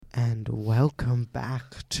And welcome back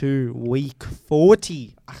to week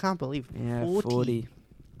 40. I can't believe it. Yeah, 40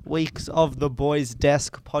 weeks of the Boys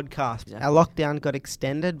Desk podcast. Yeah. Our lockdown got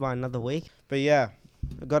extended by another week. But yeah,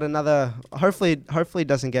 we got another. Hopefully it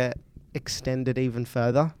doesn't get extended even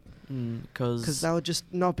further. Because that would just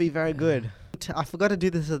not be very good. I forgot to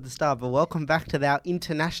do this at the start, but welcome back to our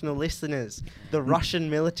international listeners. The Russian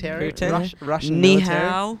military. Russian Ni military.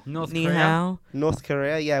 hao. North Ni Korea. hao. North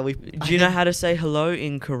Korea, yeah. Do you know how to say hello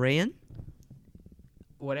in Korean?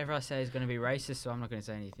 Whatever I say is going to be racist, so I'm not going to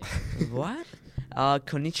say anything. What?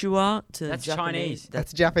 Konnichiwa to That's Japanese. Chinese.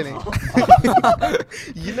 That's Japanese.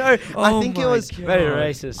 You know, I think it was very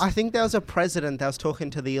racist. I think there was a president that was talking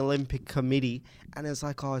to the Olympic Committee, and it's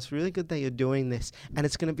like, oh, it's really good that you're doing this, and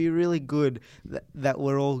it's going to be really good that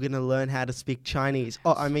we're all going to learn how to speak Chinese.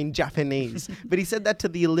 Oh, I mean Japanese. But he said that to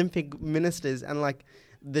the Olympic ministers and like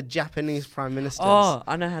the Japanese prime ministers. Oh,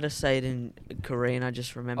 I know how to say it in Korean. I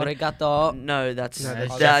just remembered. Arigato. No, that's No,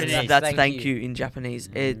 that's Japanese. thank you in Japanese.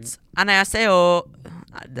 It's 안녕하세요.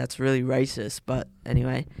 That's really racist, but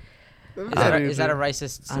anyway. Is that a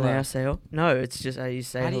racist slur? 안녕하세요. No, it's just how you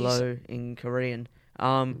say How do you hello in Korean.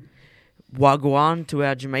 Wagwan to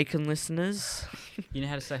our Jamaican listeners. You know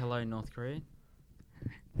how to say hello in North Korean?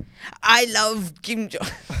 I love Kim Jong.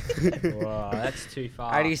 Whoa, that's too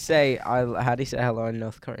far. How do you say hello in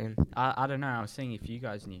North Korean? I don't know. I was seeing if you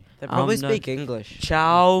guys knew. They probably no. speak English.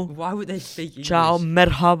 Ciao. Why would they speak English? Ciao.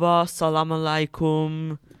 Merhaba. Salam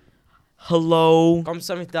alaikum. Hello.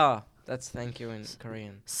 Kamsahamnida. That's thank you in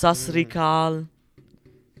Korean. Sasrikal.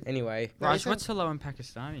 Anyway, Raj, what's hello in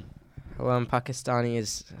Pakistani? hello in Pakistani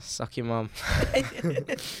is suck your mum.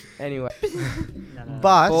 Anyway,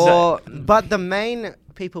 But the main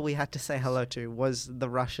people we had to say hello to was the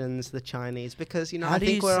Russians, the Chinese, because, you know, How I do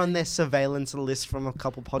think you we're say- on their surveillance list from a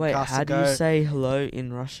couple podcasts Wait, how ago. do you say hello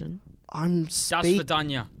in Russian? I'm Das speaking.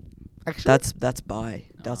 Vidanya. Actually, That's bye.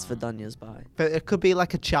 That's Vidanya's bye. but it could be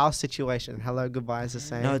like a ciao situation. Hello, goodbye is the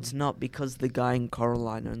same. No, it's not, because the guy in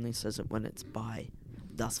Coraline only says it when it's bye.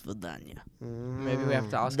 Das Vidanya. maybe we have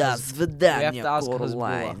to ask. Das to Vidanya, ask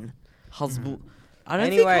Coraline. I don't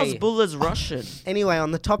Anyway. think Hezbollah's Russian. Anyway,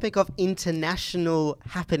 on the topic of international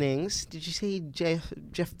happenings, did you see Jeff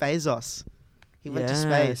Bezos? He went to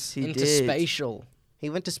space. He into did. spatial. He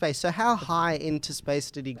went to space. So how high into space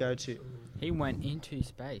did he go to? He went into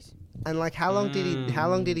space. And like how long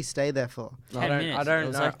did he stay there for? 10 I minutes. It don't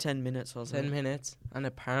was know. like 10 minutes, wasn't 10 it? minutes, and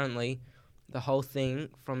apparently, the whole thing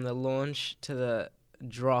from the launch to the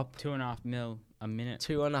drop, $2.5 million a minute.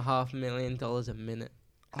 $2.5 million a minute.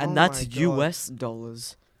 And Oh that's my God. US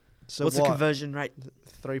dollars. So What's the conversion rate?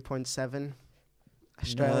 3.7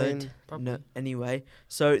 Australian. No, anyway,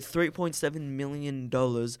 so $3.7 million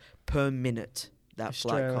per minute that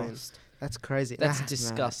flight Australian. cost. That's crazy. That's Ah,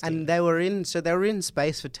 disgusting. and they were in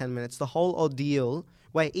space for 10 minutes. The whole ordeal.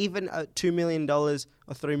 Wait, even $2 million or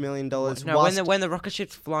 $3 million. No, when the rocket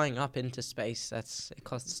ship's flying up into space, it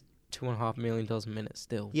costs $2.5 million a minute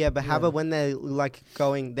still. Yeah, but how Yeah. about when they're like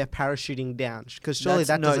they're parachuting down? Because surely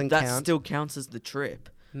that doesn't that count. still counts as the trip.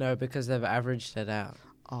 No, because they've averaged it out.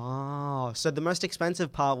 Oh, so the most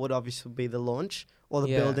expensive part would obviously be the launch or the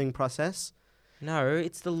Yeah. building process. No,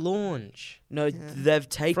 it's the launch. No, Yeah. they've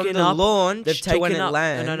taken From the up. launch They've to taken when it up.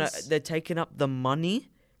 lands. No. They've taken up the money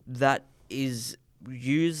that is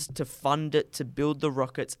used to fund it, to build the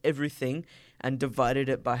rockets, everything, and divided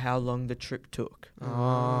it by how long the trip took.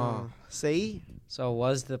 Oh. See? So it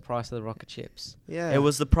was the price of the rocket ships. Yeah. It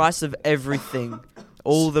was the price of everything,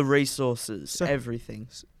 all the resources, So- everything.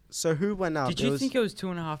 So who went up? Did you think it was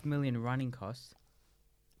 $2.5 million running costs?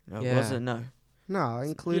 No, it Yeah. wasn't. No. No,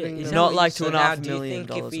 including is the- that Not what like So $2.5 now, do you million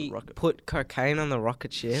think if we a rocket. put cocaine on the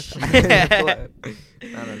rocket ship? I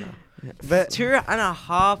don't know. But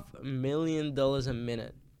 $2.5 million a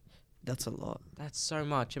minute. That's a lot. That's so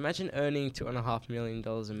much. Imagine earning $2.5 million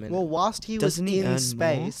a minute. well, whilst he Doesn't was he in earn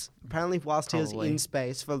space, apparently whilst he was Probably. in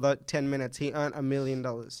space for the 10 minutes, he earned $1 million.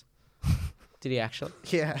 Did he actually?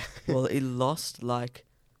 Yeah. Well, he lost like.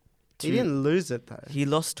 He didn't lose it though. He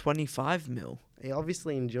lost 25 mil. He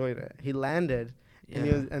obviously enjoyed it. He landed,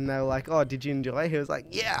 Yeah. and they were like, "Oh, did you enjoy?" He was like,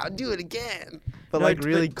 "Yeah, I'll do it again." But No, like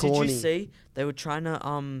really corny. Did you see? They were trying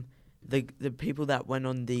to the people that went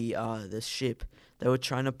on the ship, they were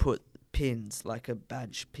trying to put pins, like a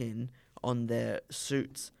badge pin, on their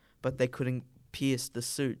suits, but they couldn't pierce the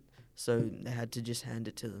suit, so they had to just hand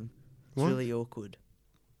it to them. It's What? really awkward.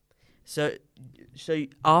 So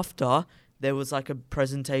after there was like a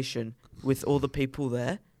presentation with all the people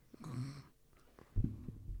there.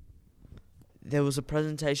 There was a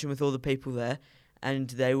presentation with all the people there, and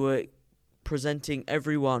they were presenting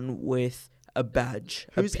everyone with a badge.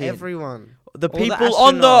 Who's a pin. everyone? The All the people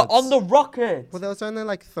astronauts. on the rocket. Well, there was only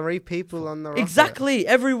like 3 people on the rocket. Exactly,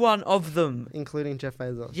 every one of them. Including Jeff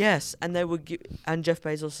Bezos. Yes, and they were and Jeff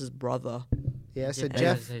Bezos' brother. Yeah, so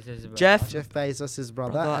Yeah, Jeff- Jeff Bezos'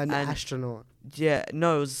 brother, Brother an and- astronaut. Yeah,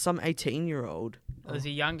 no, it was some 18-year-old. It was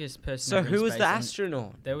the youngest person. So ever in who was space the and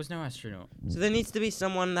astronaut? There was no astronaut. So there needs to be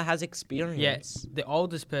someone that has experience. Yes, the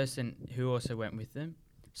oldest person who also went with them.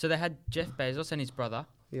 So they had Jeff Bezos and his brother,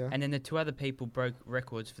 Yeah. and then the 2 other people broke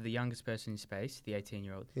records for the youngest person in space, the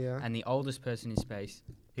 18-year-old, Yeah. and the oldest person in space,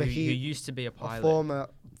 who, But who he- used to be a A pilot.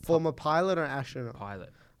 former pilot or astronaut?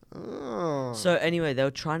 Pilot. Oh. So anyway, they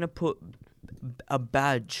were trying to put a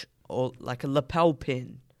badge or like a lapel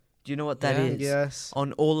pin. Do you know what that Yeah. is? Yes.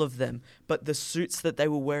 On all of them. But the suits that they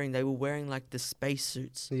were wearing like the space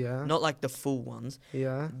suits. Yeah. Not like the full ones.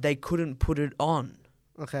 Yeah. They couldn't put it on.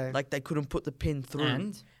 Okay. Like they couldn't put the pin through.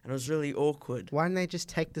 And it was really awkward. Why didn't they just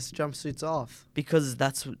take the jumpsuits off? Because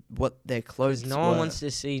that's what their clothes No were. one wants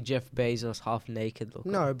to see Jeff Bezos half naked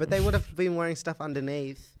looking. No, but they would have been wearing stuff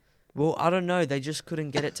underneath. Well, I don't know. They just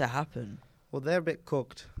couldn't get it to happen. Well, they're a bit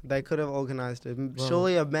cooked. They could have organized it. Well-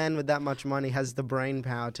 Surely a man with that much money has the brain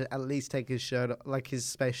power to at least take his shirt, like his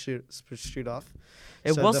space suit off.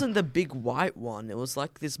 It So wasn't the big white one. It was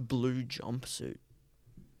like this blue jumpsuit.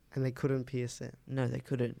 And they couldn't pierce it. No, they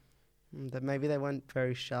couldn't. That maybe they weren't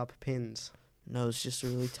very sharp pins. No, it's just a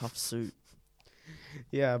really tough suit.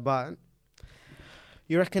 Yeah, but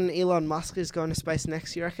you reckon Elon Musk is going to space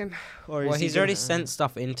next? You reckon? Or Well, is he he's already gonna- sent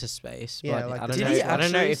stuff into space, Yeah, but like I the don't know. Did he I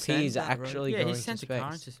don't know actually if send he's that, right? actually Yeah, going he to sent a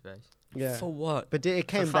car space. into space. Yeah. For what? But it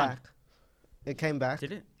came fun. back. It came back.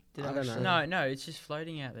 Did it? Did I it don't actually? know. No, it's just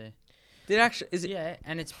floating out there. Did actually? Is it? Yeah,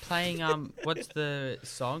 and it's playing. What's the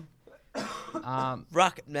song?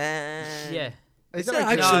 Rocket Man. Yeah. Is it it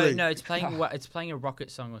actually? No, it's playing. It's playing a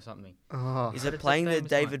rocket song or something. Oh. Is But it it's a playing the famous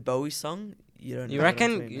David Bowie song? You don't. You know what I'm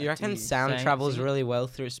reckon? talking You about, reckon do you? sound Sing- travels sing it. really well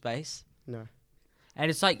through space? No.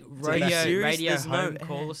 And it's like Are you radio, serious? radio There's no home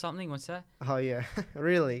call air. or something. What's that? Oh yeah.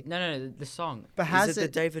 Really? No, the song. But Is has it the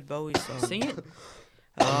it? David Bowie song? Sing it.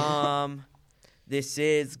 This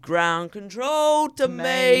is ground control to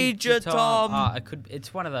Major Tom. It could.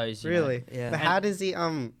 It's one of those. you know. Really? Yeah. But And- how does he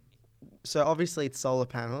So obviously it's solar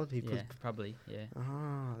paneled. He Yeah, puts. probably. Yeah.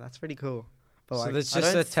 Oh, that's pretty cool. But So like there's I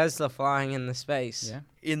just a don't Tesla flying in the space. Yeah.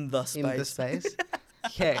 In the space. in the space.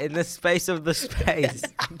 Yeah, in the space of the space.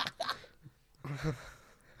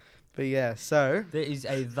 But yeah, so There is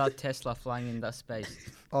the Tesla flying in the space.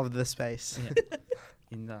 of the space. Yeah.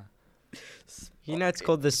 In the. You know it's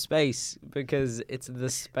called the space because it's the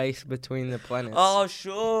space between the planets. Oh,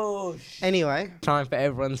 sure. Anyway, Time for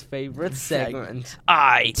everyone's favorite segment.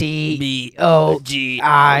 ITBOGIV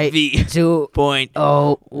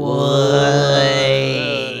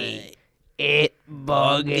 2.0 It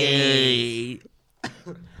buggy.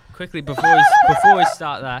 Quickly before we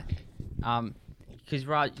start that, because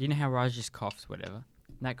Raj, you know how Raj just coughed, whatever.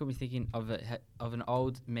 And that got me thinking of an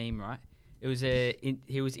old meme, right? It was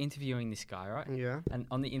he was interviewing this guy, right? yeah. And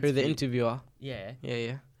on the Who interview, the interviewer? yeah,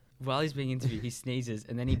 Yeah. while he's being interviewed, he sneezes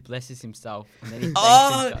and then he blesses himself and then he thanks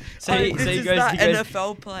Oh, himself. So this he is goes, that he goes,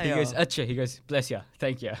 NFL player. he goes, Achoo. He goes, bless you,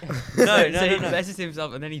 thank you. No, so no, he no. blesses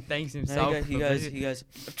himself and then he thanks himself. He for goes, blessing- he goes,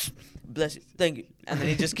 bless you, thank you. And then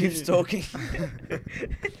he just keeps talking.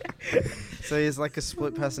 So he's like a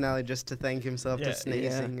split personality just to thank himself Yeah. for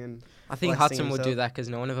sneezing and. I think Blessing Hudson will do himself. that because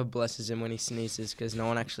no one ever blesses him when he sneezes because no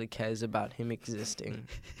one actually cares about him existing.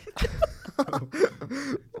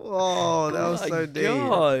 Oh, that was Oh so my deep.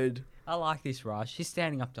 God. I like this, Raj. He's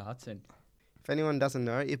standing up to Hudson. If anyone doesn't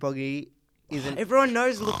know, Ipogi is an. Everyone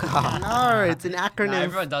knows Luca. No, it's an acronym. No,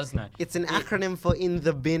 everyone does know. It's an acronym for in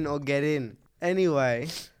the bin or get in. Anyway,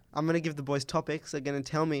 I'm going to give the boys topics. They're going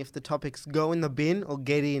to tell me if the topics go in the bin or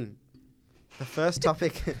get in. The first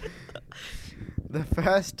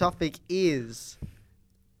topic is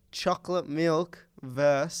chocolate milk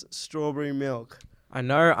versus strawberry milk. I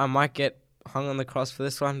know I might get hung on the cross for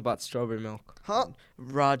this one, but strawberry milk. Huh?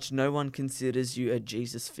 Raj, no one considers you a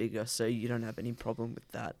Jesus figure, so you don't have any problem with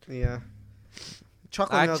that. Yeah.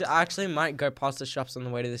 Chocolate milk. I actually might go past the shops on the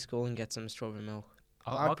way to the school and get some strawberry milk.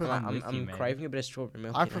 I'll prefer- come with you, I'm man. craving a bit of strawberry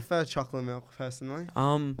milk. I you know. prefer chocolate milk personally.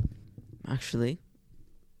 Actually,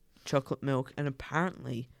 chocolate milk, and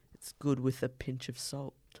apparently it's good with a pinch of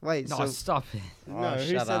salt. Wait, No, so stop it. no, Oh,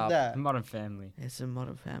 who shut said up. that? Modern Family. It's a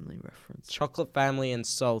Modern Family reference. Chocolate family and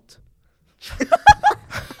salt.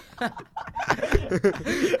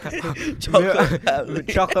 Chocolate family.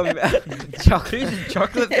 chocolate. Who's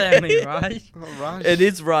Chocolate Family, right? Oh, Raj. It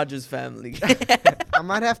is Raj's family. I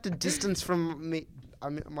might have to distance from me. I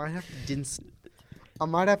might have to I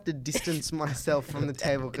might have to distance myself from the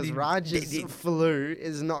table because Raj's flu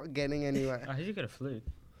is not getting anywhere. Oh, who's got a flu?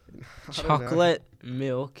 Chocolate,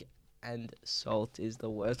 milk, and salt is the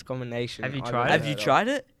worst combination. Have you I've tried ever it? Have you heard of. tried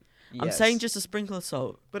it? I'm Yes. saying just a sprinkle of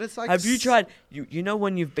salt. But it's like... Have you tried? You know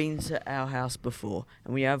when you've been to our house before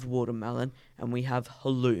and we have watermelon and we have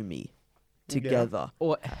halloumi together.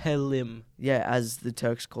 Or helim. Yeah, as the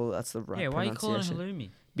Turks call it. That's the right Yeah, why are you calling it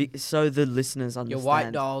pronunciation. halloumi? So the listeners understand. Your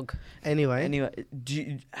white dog. Anyway. Anyway,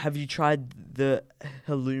 have you tried the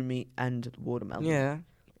halloumi and watermelon? Yeah.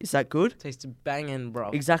 Is that good? Tastes banging,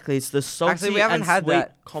 bro. Exactly. It's the salty Actually, we haven't and had sweet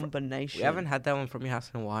that combination. We haven't had that one from your house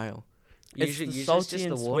in a while. It's the Usually salty just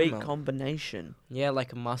and the sweet watermelon. combination. Yeah,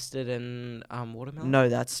 like mustard and watermelon. No,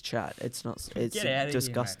 that's chat. It's not. It's Get outta here, mate.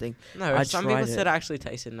 disgusting. No, I some people tried said it. it actually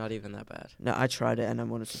tasted not even that bad. No, I tried it and I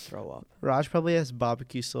wanted to throw up. Raj probably has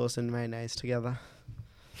barbecue sauce and mayonnaise together.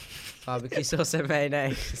 Barbecue sauce and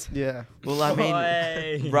mayonnaise. Yeah. Well, I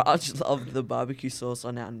mean, Oi. Raj loved the barbecue sauce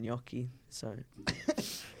on our gnocchi, so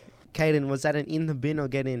Caden, was that an in the bin or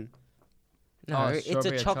get in? No, Oh, it's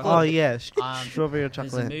strawberry a or chocolate. Oh, yeah. Strawberry or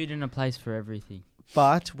There's a chocolate. mood and a place for everything.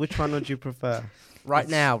 But which one would you prefer? Right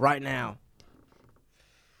now.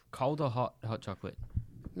 Cold or hot chocolate?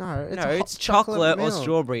 No, it's, No, a hot it's chocolate or milk.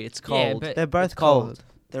 strawberry. It's Yeah, cold. but They're both It's cold. cold.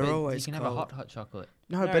 they're But always you can cold. have a hot chocolate.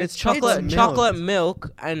 No, No, but it's it's chocolate, milk. chocolate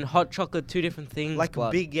milk and hot chocolate, two different things. Like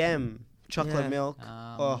blood. Big M. Chocolate Yeah. milk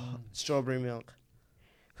or strawberry milk.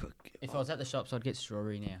 If I was at the shops, I'd get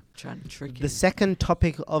strawberry now. Trying to trick The you. second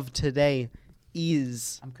topic of today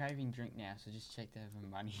is... I'm craving drink now, so just check to have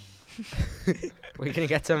my money. We're gonna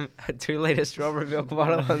get some 2-liter strawberry milk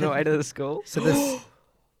bottle on the way to the school. So this...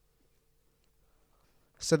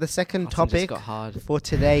 So the second Austin just topic got hard. for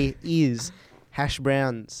today is hash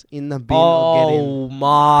browns in the bin or get in. Oh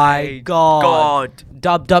my god!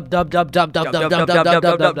 Dub.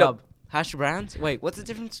 Hash browns? Wait, what's the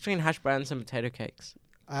difference between hash browns and potato cakes?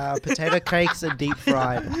 Potato cakes are deep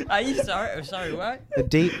fried. Are you sorry? Sorry, what? The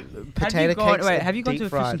deep potato cakes are have you gone deep to a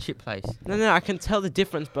fish fried. and chip place? No, I can tell the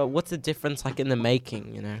difference, but what's the difference like in the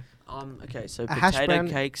making, you know? Okay, so A hash potato brown-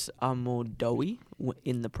 cakes are more doughy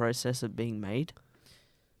in the process of being made.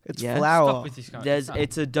 It's Yeah. flour. Stop with this guy.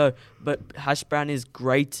 It's a dough, but hash brown is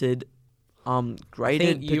grated, I grated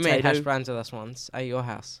think you potato. made hash browns with us once at your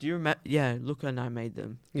house. Do you remember? Yeah, Luca and I made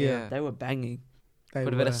them. Yeah. They were banging. They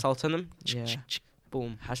Put a bit of were. salt in them. Yeah,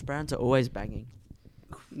 Boom. hash browns are always banging.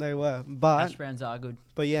 They were. But Hash browns are good.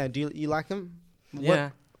 yeah, do you like them?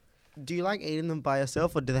 Yeah. Do you like eating them by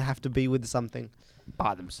yourself or do they have to be with something?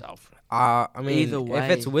 By themselves. I mean, Either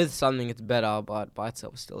if it's way. with something, it's better, but by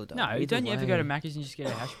itself, it's still a dub. No, Either don't you ever go to way. Macca's and just get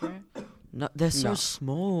a hash brown? No, they're so No.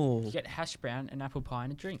 small. You get hash brown, an apple pie,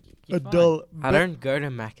 and a drink. You're fine. I don't go to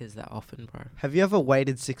Macca's that often, bro. Have you ever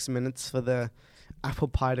waited 6 minutes for the apple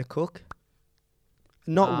pie to cook?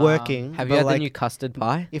 Not working. Have but you had like the new custard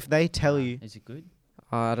pie? if they tell you, Is it good?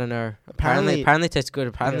 I don't know. Apparently- Apparently it tastes good.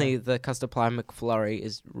 Apparently the custard pie McFlurry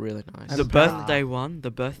is really nice. And The apparently- birthday one,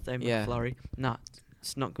 the birthday Yeah. McFlurry. Nah,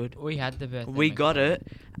 it's not good. We had the birthday. We got McFlurry. it,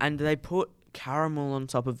 and they put caramel on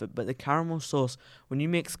top of it. But the caramel sauce, when you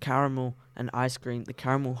mix caramel and ice cream, the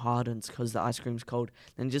caramel hardens because the ice cream's cold,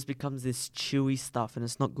 and it just becomes this chewy stuff, and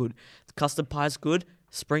it's not good. The custard pie's good.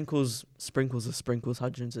 Sprinkles are sprinkles,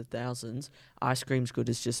 hundreds of thousands. Ice cream's good.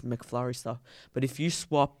 It's just McFlurry stuff. But if you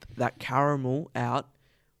swap that caramel out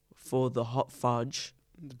for the hot fudge,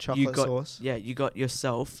 the chocolate got- sauce. yeah, you got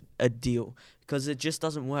yourself a deal because it just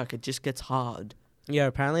doesn't work. It just gets hard. Yeah,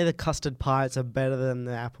 apparently the custard pies are better than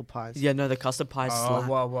the apple pies. Yeah, no, the custard pie slap.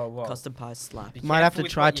 whoa. Custard pie slap. Be Might have careful to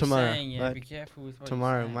with try what you're tomorrow, saying, yeah, but be careful with what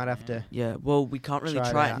tomorrow you're saying, might have yeah. to. Yeah, well, we can't really Try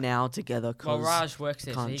it try it out. now together Well, because Raj works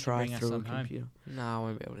there, so can't he can try bring us through a some home. computer. No, I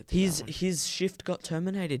won't be able to do that one. His shift got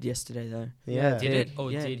terminated yesterday though. Yeah. Did it? Did.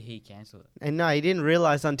 Or Yeah. did he cancel it? And no, he didn't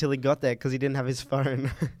realize until he got there because he didn't have his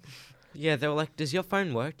phone. Yeah, they were like, "Does your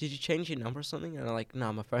phone work? Did you change your number or something?" And I'm like,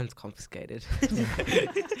 "No, my phone's confiscated."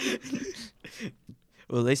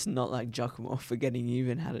 Well, at least not like Giacomo forgetting you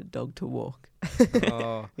even had a dog to walk.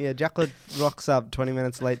 Oh. Yeah, Jacqueline rocks up 20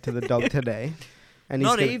 minutes late to the dog today. And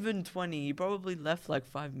Not gonna, even 20. He probably left like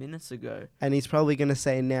 5 minutes ago. And he's probably going to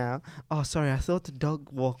say now, oh, sorry, I thought the dog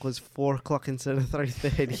walk was 4 o'clock instead of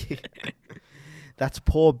 3:30. That's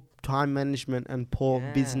poor time management and poor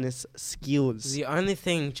Yeah. business skills. The only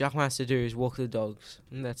thing Giacomo has to do is walk the dogs,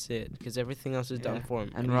 and that's it. Because everything else is done Yeah. for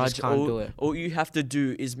him, And he just Raj, can't do it. all you have to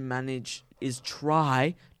do is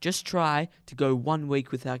try to go 1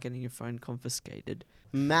 week without getting your phone confiscated.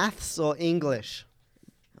 Maths or English?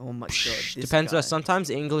 Oh my god. this Depends. guy. Sometimes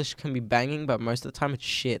English can be banging, but most of the time it's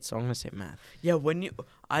shit. So I'm gonna say math. Yeah,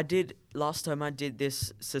 last time I did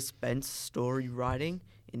this suspense story writing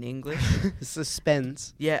in English.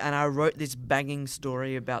 Suspense. Yeah, and I wrote this banging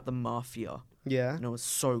story about the mafia, Yeah. and it was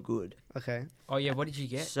so good. Okay. Oh yeah, what did you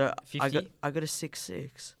get? So 50? I got a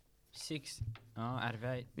 6.6. 6. Oh, out of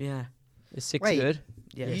 8. Yeah, Is 6 Wait. good?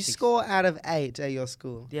 yeah, You 6. score out of 8 at your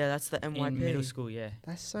school. yeah. That's the NYP. In middle school, yeah.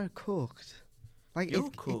 That's so cooked. Like You're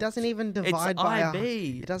it cooked. doesn't even It's divide by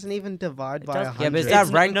IB. It doesn't even divide It by does- 100. Yeah, but is It's that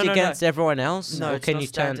not- ranked no, no, no. against everyone else? No, or it's can not you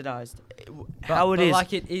turn? standardized. But, How it but is?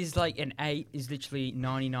 like it is like an 8 is literally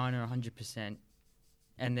 99 or 100%,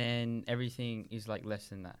 and then everything is like less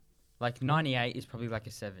than that. Like 98 is probably like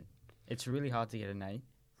a 7. It's really hard to get an 8.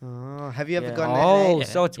 Oh, have you ever Yeah. gotten an Oh, 8? Yeah,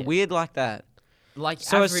 so it's yeah. weird like that. Like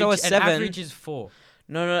So- average, so a an 7 average is 4.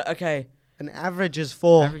 No, okay. An average is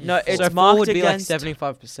 4. Average No, is 4. it's So 4 marked would be like against-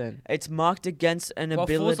 75%. It's marked against an well,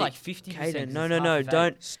 4's ability. like 50%. Caden, 'cause no, it's no, half no, of 8.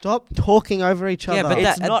 don't. Stop talking over each Yeah, other. but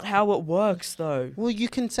It's that- not how it works, though. Well, you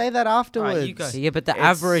can say that afterwards. you go. Yeah, but the It's-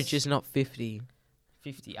 average is not 50.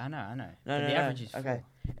 50. I know. No, But no, the no. average is 4. Okay.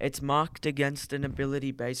 It's marked against an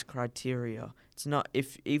ability-based criteria. It's not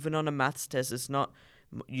if even on a maths test, it's not.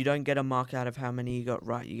 You don't get a mark out of how many you got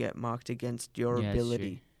right. You get marked against your Yeah, it's true.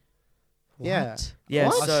 ability. Yeah. What? Yeah.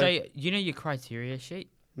 What? I'll So, show you. You know your criteria sheet?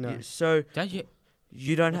 No. so Don't you?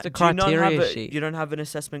 you don't What's have a do you not have criteria a, sheet? You don't have an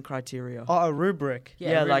assessment criteria. Oh, a rubric.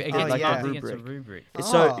 Yeah, like- against, like marked a against a rubric. rubric.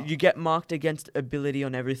 So Oh. you get marked against ability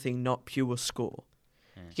on everything, not pure score.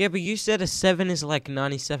 Yeah, but you said a 7 is like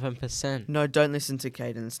 97%. No, don't listen to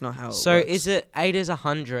Caden. It's not how it So works. is it 8 is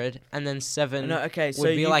 100 and then 7 No, okay. So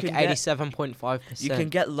would be you like can get- 87.5%. You can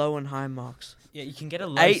get low and high marks. Yeah, you can get a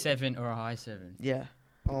low 8 7 or a high 7. Yeah.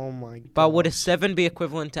 Oh my god. But would a 7 be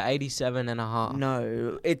equivalent to 87.5?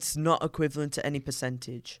 No, it's not equivalent to any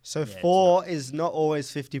percentage. So Yeah, it's 4 is not always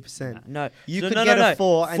 50%. No. You So could no, get no, a no.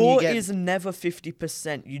 4 and Four you get is never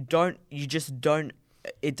 50%. You just don't.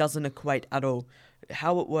 It doesn't equate at all.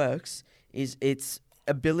 How it works is it's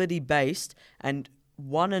ability based, and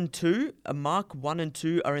 1 and 2, a mark 1 and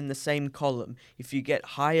 2 are in the same column. If you get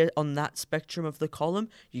higher on that spectrum of the column,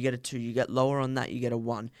 you get a 2. You get lower on that, you get a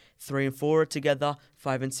 1. 3 and 4 are together.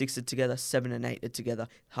 5 and 6 are together. 7 and 8 are together.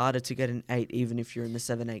 Harder to get an 8 even if you're in the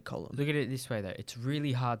 7-8 column. Look at it this way, though. It's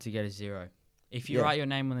really hard to get a 0. If you Yeah. write your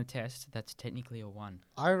name on the test, that's technically a 1.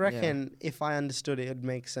 I reckon if I understood it, it'd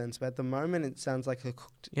make sense. But at the moment, it sounds like a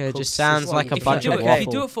cooked. Yeah, it cooked just sounds system. like a If bunch you of do it, okay. If you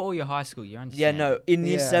waffle. do it for all your high school, you Yeah, understand. no. In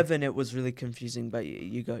year Yeah. 7, it was really confusing, but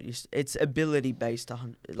you got used. It's ability based.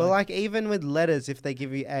 But like even with letters, if they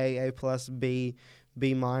give you A plus, B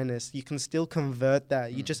minus, you can still convert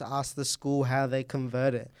that. You just ask the school how they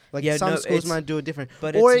convert it. Like Yeah, some no, schools it's- might do it different.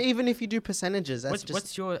 but Or it's- even if you do percentages, that's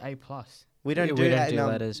What's your A plus? we don't Yeah, do we don't that. do No,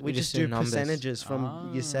 letters. we just do numbers. percentages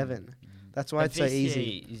from year Ah. 7. That's why But it's so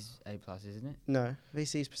easy. VCE is A plus, isn't it? No,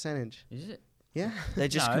 VC's percentage. Is it? Yeah, They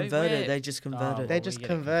just No, convert it. where- They just convert Oh, it. they well, just we get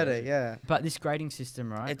it convert it. converted. Yeah. But this grading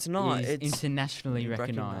system, right? It's not, Is it's internationally recognised.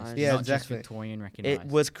 recognized. Yeah, not exactly. Just Victorian recognized. It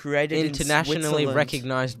was created Internationally in Switzerland.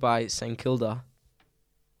 recognized by St Kilda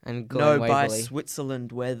and No, Glen by Waverley.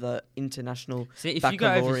 Switzerland, where the international See, if you go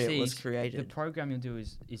baccalaureate was overseas, the created. program you'll do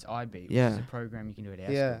is IB, which Yeah. is a program you can do at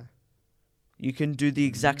our Yeah. school. You can do the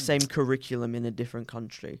exact same curriculum in a different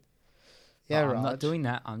country. Yeah, But I'm not Raj. doing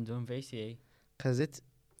that. I'm doing VCE. Because it's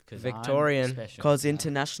 'Cause Victorian. I'm special. Because Yeah.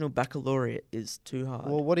 international baccalaureate is too hard.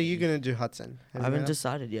 well. What are you gonna do, Hudson? I Have you haven't made up?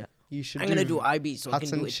 decided yet. You should. I'm going to do IB so I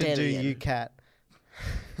Hudson can do should do Italian. UCAT.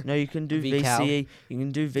 No, you can do VCal. VCE. You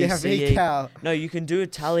can do Yeah, VCE. VCal. No, you can do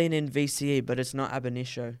Italian in VCE, but it's not ab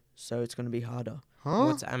initio, so it's going to be harder. Huh?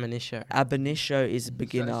 What's amnesia? Ab initio is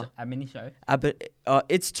beginner. I mean, show.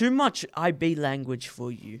 It's too much IB language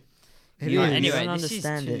for you. It You, is. you Anyway, don't this is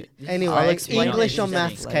understand too- it. this is- Anyway, I'll explain English it or in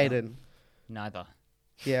maths, later. Caden? Neither.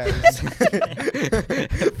 Yeah.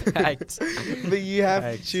 Facts. But you have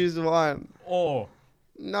to Facts. choose one. Or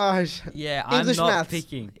No. yeah, English I'm not maths.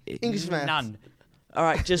 picking. English maths. None. All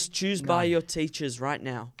right, just choose by None. your teachers right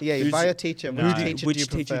now. Yeah, you Who's- buy your teacher. No. Which Who teacher Which do you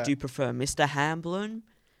teacher prefer? do you prefer, Mr. Hamblin?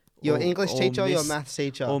 Your or- English teacher or your Miss- maths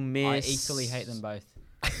teacher? Or I Miss? equally hate them both.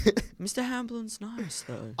 Mr. Hamblin's nice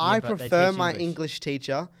though. I but they prefer teach my English. English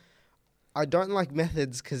teacher. I don't like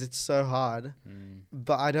methods because it's so hard,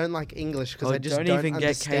 but I don't like English because Oh, I just don't even get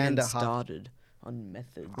understand Caden it half. started on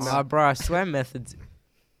methods. No. Bro, I swear methods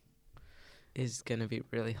is going to be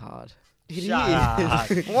really hard. It Shut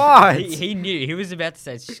is. up. What? He knew. He was about to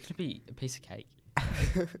say it's just gonna be a piece of cake.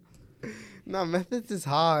 No, methods is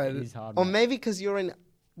hard. It is hard. Or mate. maybe because you're in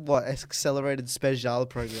what accelerated special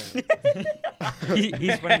program.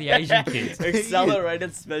 He's one of the Asian kids.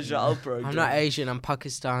 Accelerated special program. I'm not Asian, I'm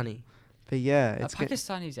Pakistani. But yeah, Are it's good.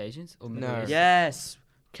 Pakistanis Asians or Middle No. Eastern? Yes.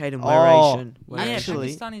 Caden, we're Oh. Asian. We're Yeah, Actually-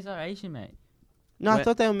 Asian. Pakistanis are Asian, mate. No, I Where-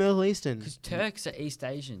 thought they were Middle Eastern. Because Turks are East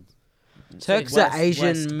Asians. Turks West, are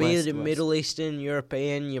Asian, west. Middle Eastern,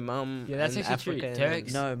 European, your mum. Yeah, that's and actually African. true.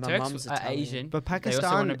 Turks, No, my Turks mum's are Italian. Asian. But They also want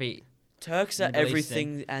Pakistan, to be. Turks are Middle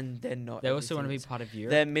everything, and they're not. They also want to be everything. part of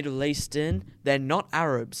Europe. They're Middle Eastern. They're not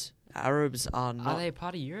Arabs. Arabs are not. Are they a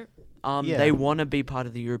part of Europe? Yeah. They want to be part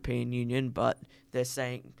of the European Union, but they're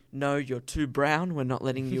saying, no, you're too brown. We're not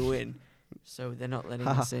letting you in. So they're not letting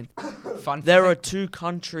us in. Fun. There are fact. 2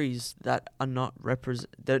 countries that are not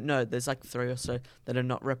represented. No, there's like 3 or so that are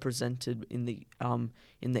not represented in the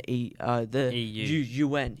EU.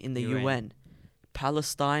 UN in the UN. UN.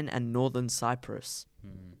 Palestine and Northern Cyprus.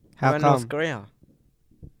 how And come? North Korea.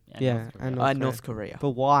 Yeah, and North Korea. North Korea. But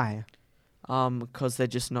why? Because they're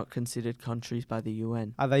just not considered countries by the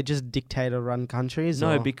UN. Are they just dictator-run countries?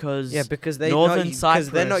 No, or? because Yeah, because Northern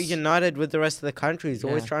they're not Cyprus- united with the rest of the countries.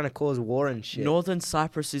 Always Yeah. trying to cause war and shit. Northern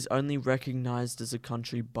Cyprus is only recognized as a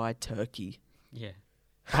country by Turkey. Yeah.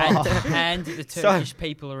 Oh. And the So- Turkish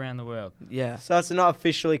people around the world. Yeah. So it's not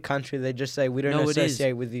officially country. They just say we don't No, it is.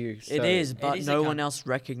 associate with you. It so- is, but is a no coun- one else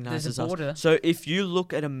recognizes us. border. So if you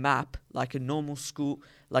look at a map, like a normal school,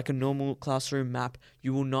 like a normal classroom map,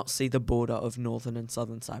 you will not see the border of Northern and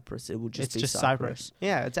Southern Cyprus. It will just It's be just Cyprus. Cyprus.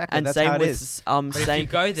 Yeah, exactly. And That's same how it with is. But if you same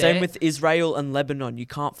go there, same with Israel and Lebanon. You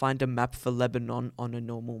can't find a map for Lebanon on a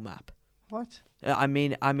normal map. What? I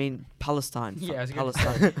mean Palestine. Yeah, I was gonna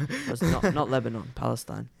Palestine. It's not Lebanon.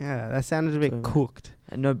 Palestine. Yeah, that sounded a bit So- cooked.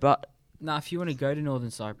 No, but No, if you want to go to Northern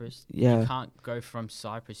Cyprus, yeah, you can't go from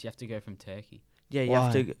Cyprus. You have to go from Turkey. yeah, you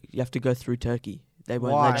Why? have to go through Turkey. They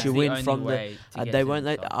won't Why? let That's you the in only from the. way to get They to won't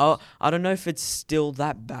let. Cyprus. I don't know if it's still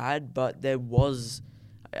that bad, but there was.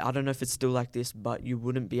 I don't know if it's still like this, but you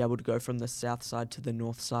wouldn't be able to go from the south side to the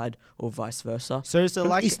north side or vice versa. So is it From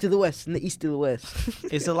like east to the west and the east to the west.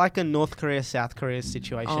 is it like a North Korea South Korea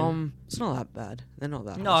situation? It's not that bad. They're not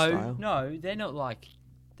that No, hostile. no, they're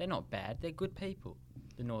not bad. They're good people.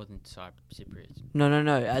 The Northern Cypriots. No.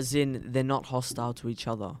 As in, they're not hostile to each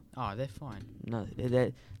other. Oh, they're fine. No,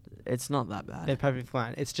 it's not that bad. They're perfectly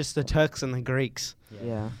fine. It's just the Turks and the Greeks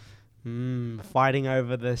Yeah. fighting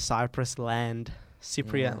over the Cyprus land,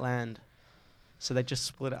 Cypriot Yeah. land. So they just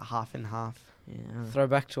split it half and half. Yeah.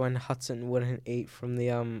 Throwback to when Hudson wouldn't eat from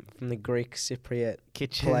the Greek Cypriot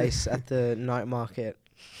Kitchen. place at the night market,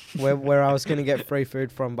 where I was gonna get free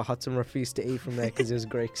food from, but Hudson refused to eat from there because it was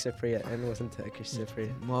Greek Cypriot and it wasn't Turkish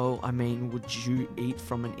Cypriot. Well, I mean, would you eat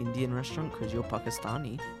from an Indian restaurant because you're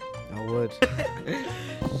Pakistani? I would.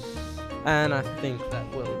 And I think that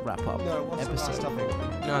will wrap up. No, what's the last topic?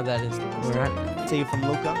 No, that is. All right. See you from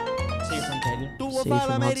Luca. See you from Caden. See you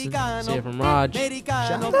from Hudson. See you from Raj.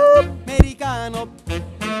 Americano,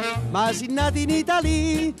 ma si nati in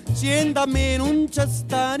Italia, siente a me non c'è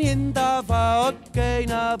sta niente a fa, ok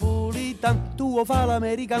napolitan, tuo fa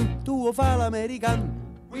l'american, tuo fa l'american.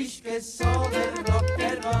 Wish che so del rock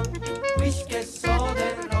and roll, wish che so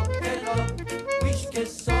del rock and roll, wish che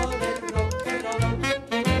so del